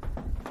Lord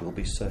will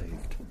be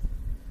saved.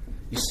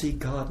 You see,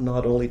 God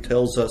not only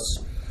tells us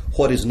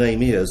what His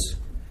name is,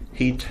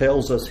 He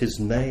tells us His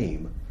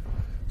name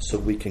so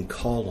we can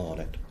call on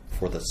it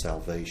for the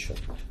salvation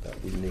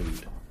that we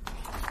need.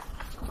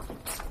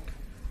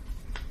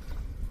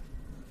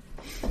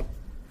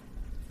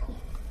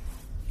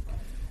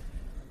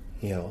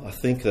 I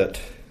think that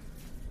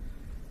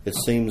it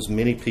seems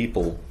many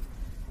people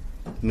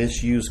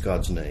misuse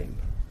God's name,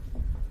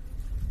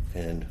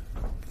 and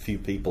few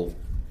people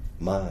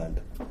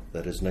mind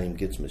that His name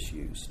gets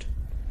misused.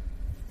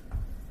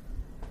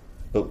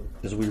 But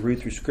as we read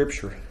through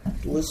Scripture,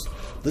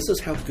 this is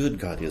how good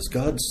God is.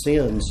 God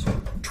sends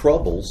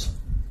troubles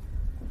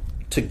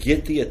to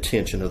get the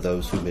attention of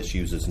those who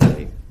misuse His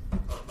name.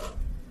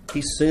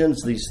 He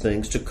sends these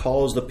things to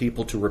cause the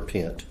people to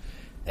repent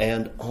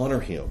and honor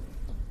Him.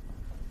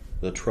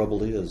 The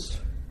trouble is,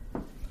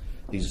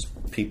 these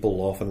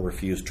people often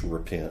refuse to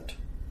repent,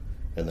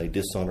 and they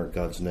dishonor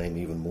God's name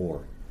even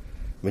more.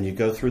 When you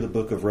go through the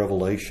book of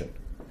Revelation,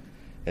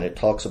 and it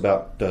talks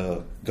about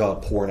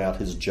God pouring out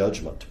His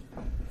judgment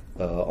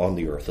on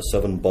the earth, the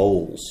 7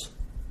 bowls.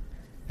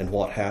 And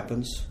what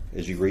happens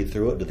as you read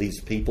through it? Do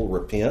these people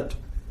repent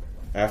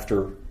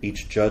after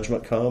each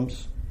judgment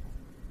comes?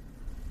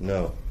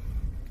 No.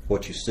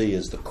 What you see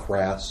is the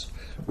crass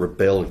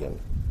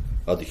rebellion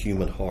of the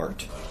human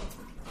heart.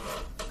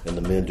 And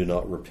the men do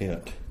not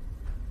repent.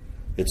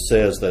 It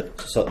says that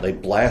they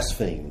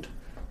blasphemed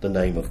the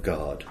name of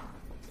God.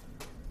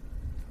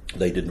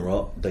 They did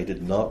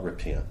not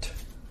repent.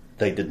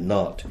 They did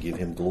not give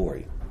Him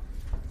glory.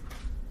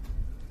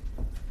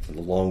 And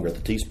the longer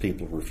that these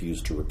people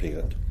refuse to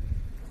repent,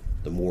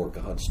 the more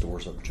God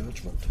stores up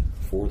judgment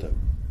for them.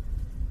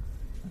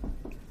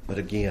 But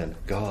again,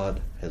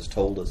 God has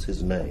told us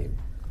His name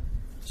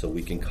so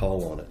we can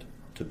call on it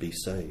to be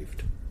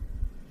saved.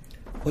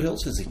 What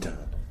else has He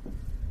done?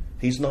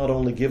 He's not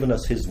only given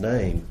us His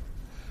name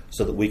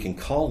so that we can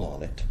call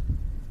on it.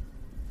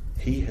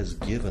 He has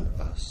given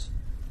us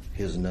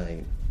His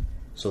name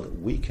so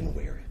that we can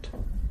wear it.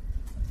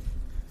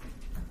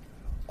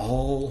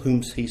 All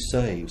whom He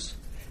saves,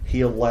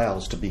 He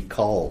allows to be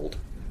called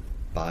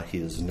by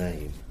His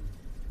name.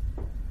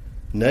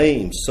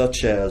 Names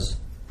such as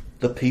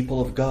the people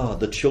of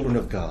God, the children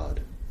of God,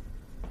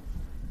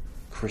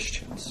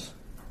 Christians.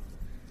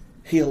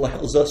 He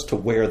allows us to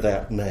wear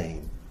that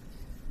name.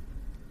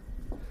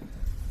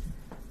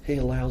 He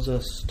allows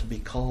us to be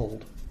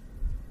called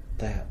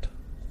that.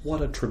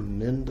 What a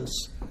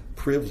tremendous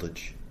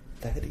privilege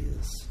that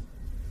is.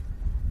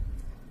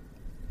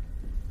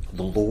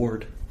 The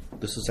Lord,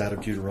 this is out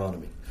of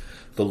Deuteronomy,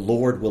 the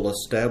Lord will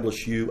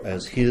establish you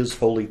as His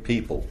holy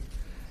people,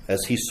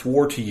 as He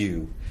swore to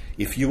you,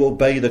 if you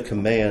obey the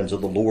commands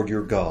of the Lord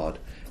your God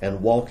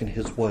and walk in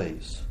His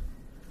ways.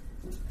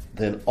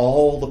 Then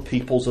all the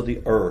peoples of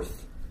the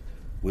earth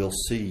will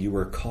see you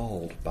are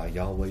called by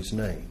Yahweh's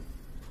name,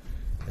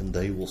 and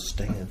they will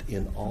stand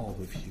in awe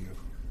of you.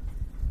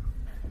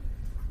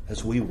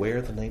 As we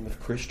wear the name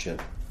of Christian,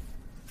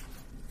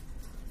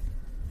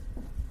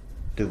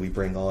 do we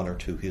bring honor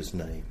to His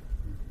name?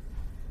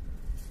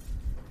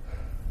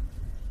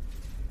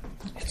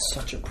 It's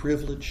such a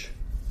privilege,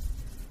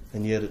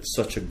 and yet it's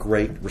such a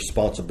great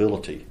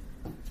responsibility.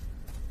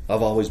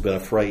 I've always been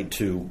afraid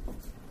to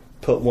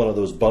put one of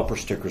those bumper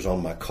stickers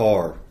on my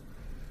car,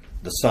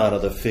 the sign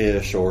of the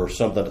fish or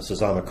something that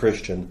says I'm a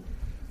Christian,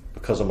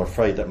 because I'm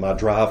afraid that my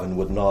driving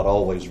would not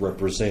always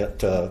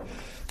represent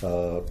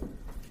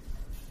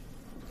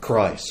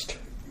Christ,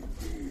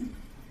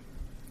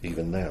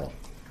 even now.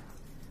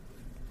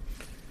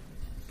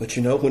 But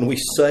you know, when we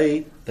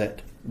say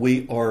that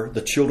we are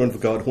the children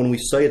of God, when we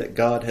say that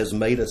God has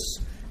made us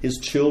His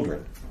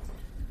children,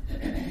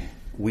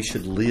 we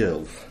should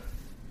live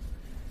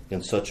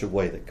in such a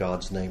way that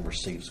God's name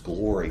receives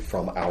glory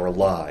from our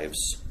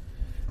lives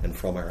and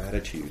from our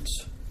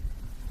attitudes.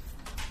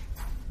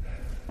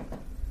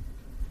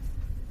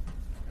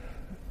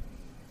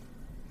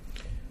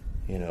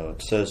 You know,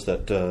 it says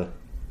that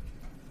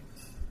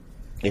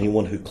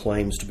anyone who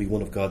claims to be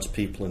one of God's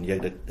people and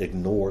yet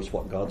ignores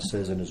what God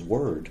says in His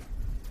Word,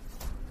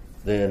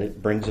 then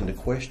it brings into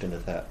question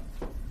if that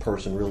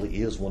person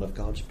really is one of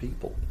God's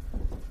people.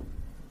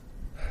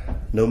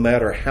 No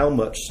matter how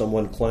much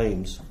someone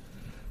claims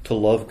to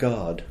love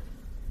God,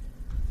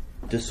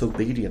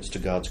 disobedience to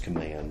God's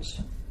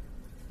commands,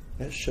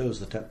 that shows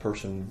that that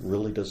person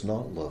really does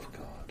not love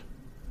God,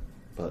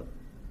 but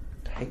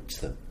hates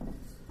them.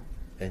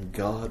 And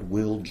God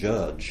will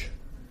judge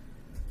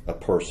a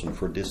person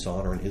for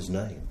dishonoring His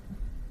name.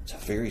 It's a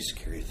very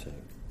scary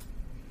thing.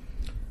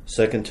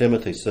 2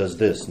 Timothy says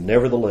this,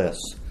 "Nevertheless,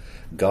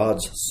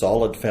 God's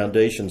solid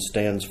foundation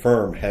stands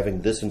firm,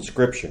 having this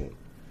inscription,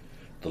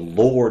 the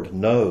Lord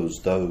knows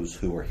those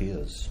who are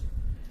His.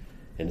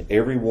 And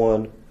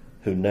everyone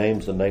who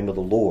names the name of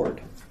the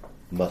Lord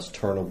must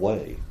turn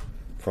away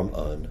from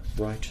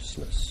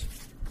unrighteousness."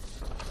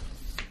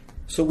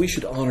 So we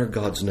should honor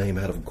God's name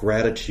out of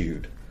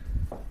gratitude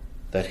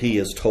that He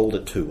has told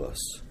it to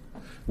us.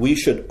 We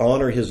should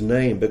honor His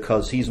name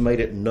because He's made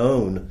it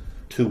known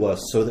to us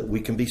so that we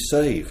can be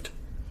saved.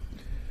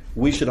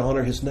 We should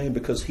honor His name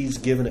because He's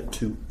given it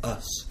to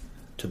us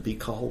to be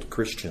called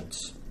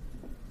Christians.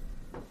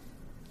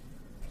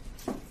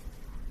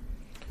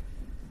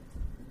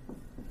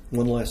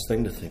 One last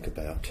thing to think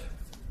about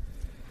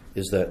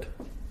is that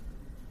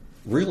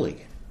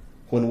really,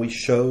 when we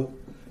show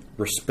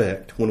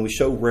respect, when we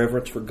show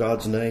reverence for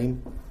God's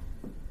name,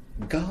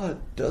 God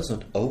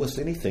doesn't owe us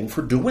anything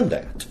for doing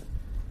that.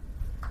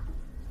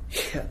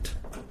 Yet,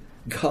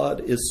 God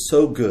is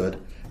so good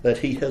that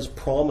He has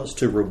promised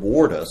to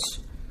reward us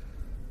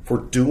for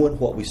doing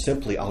what we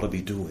simply ought to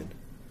be doing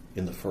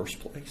in the first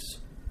place.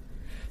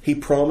 He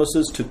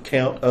promises to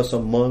count us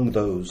among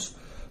those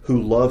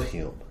who love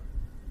Him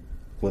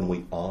when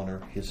we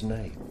honor His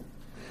name.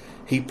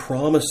 He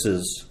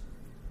promises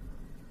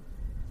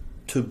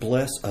to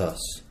bless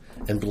us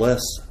and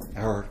bless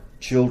our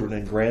children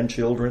and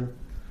grandchildren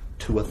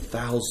to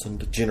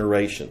 1,000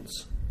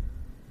 generations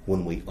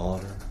when we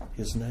honor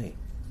His name.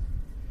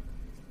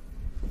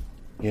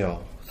 You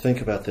know,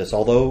 think about this.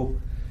 Although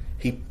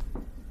He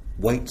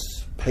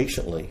waits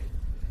patiently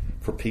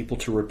for people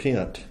to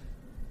repent,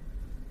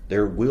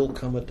 there will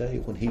come a day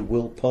when He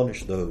will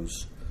punish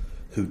those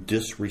who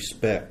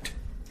disrespect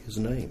His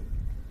name.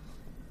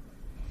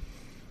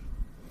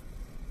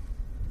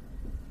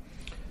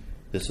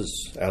 This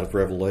is out of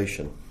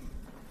Revelation.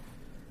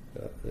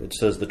 It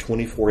says the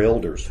 24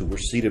 elders who were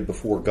seated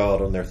before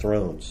God on their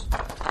thrones,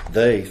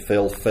 they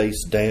fell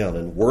face down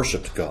and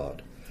worshipped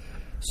God,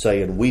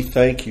 saying, "We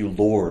thank you,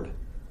 Lord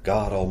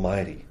God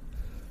Almighty,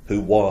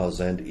 who was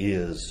and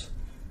is,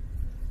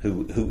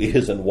 who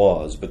is and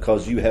was,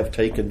 because you have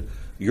taken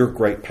your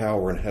great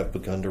power and have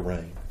begun to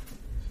reign.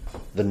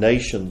 The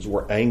nations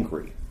were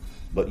angry,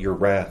 but your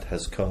wrath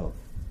has come.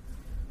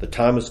 The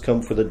time has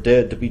come for the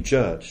dead to be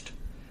judged,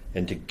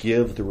 and to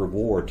give the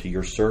reward to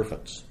your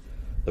servants,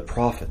 the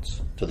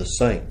prophets, to the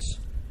saints,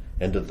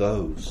 and to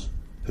those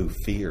who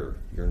fear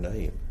your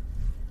name.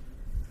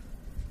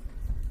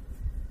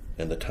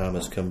 And the time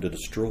has come to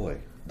destroy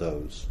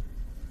those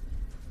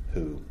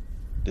who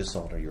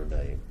dishonor your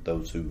name,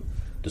 those who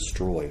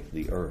destroy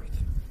the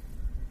earth."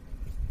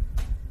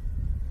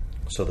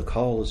 So the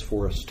call is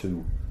for us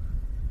to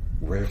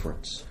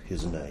reverence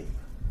His name,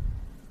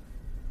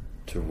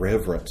 to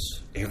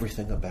reverence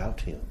everything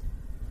about Him,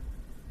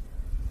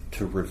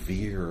 to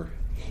revere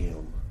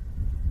Him,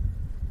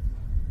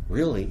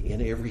 really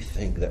in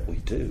everything that we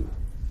do,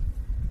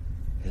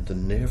 and to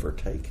never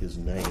take His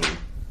name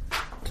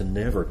to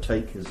never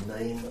take his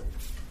name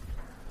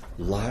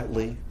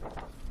lightly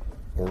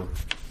or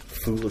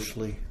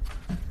foolishly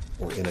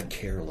or in a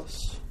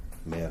careless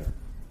manner.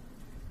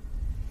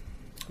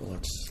 Well,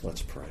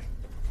 let's pray.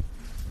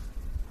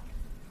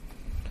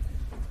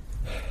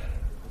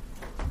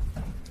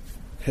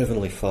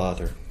 Heavenly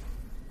Father,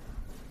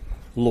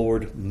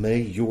 Lord, may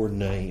your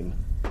name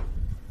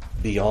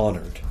be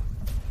honored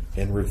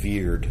and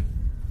revered,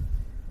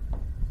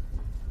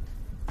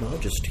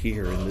 not just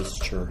here in this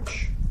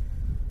church,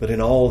 but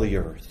in all the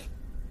earth.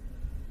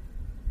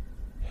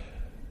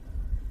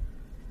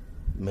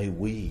 May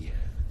we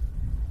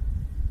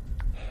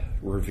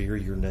revere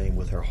your name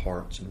with our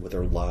hearts and with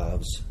our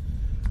lives,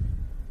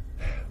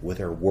 with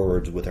our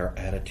words, with our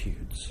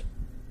attitudes.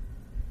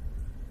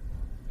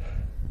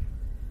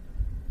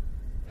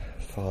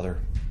 Father,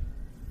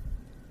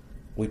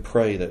 we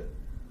pray that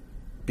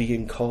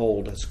being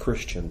called as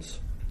Christians,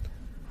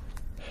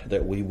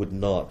 that we would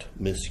not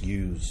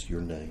misuse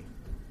your name.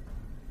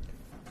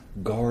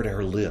 Guard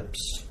our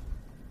lips.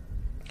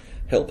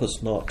 Help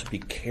us not to be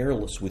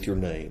careless with your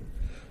name.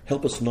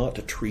 Help us not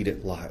to treat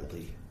it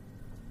lightly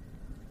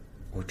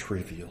or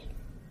trivial.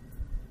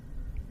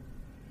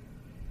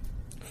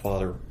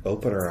 Father,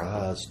 open our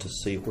eyes to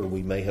see where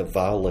we may have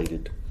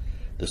violated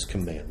this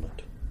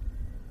commandment.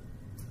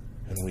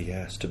 And we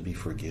ask to be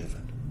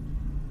forgiven.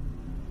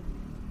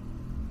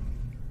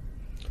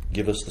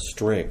 Give us the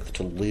strength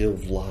to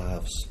live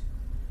lives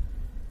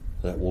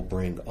that will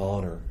bring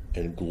honor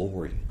and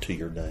glory to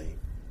your name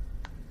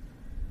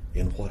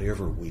in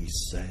whatever we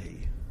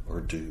say or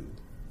do.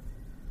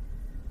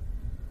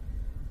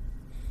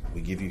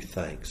 We give you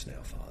thanks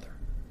now, Father,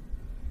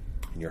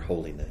 in your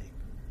holy name.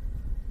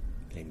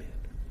 Amen.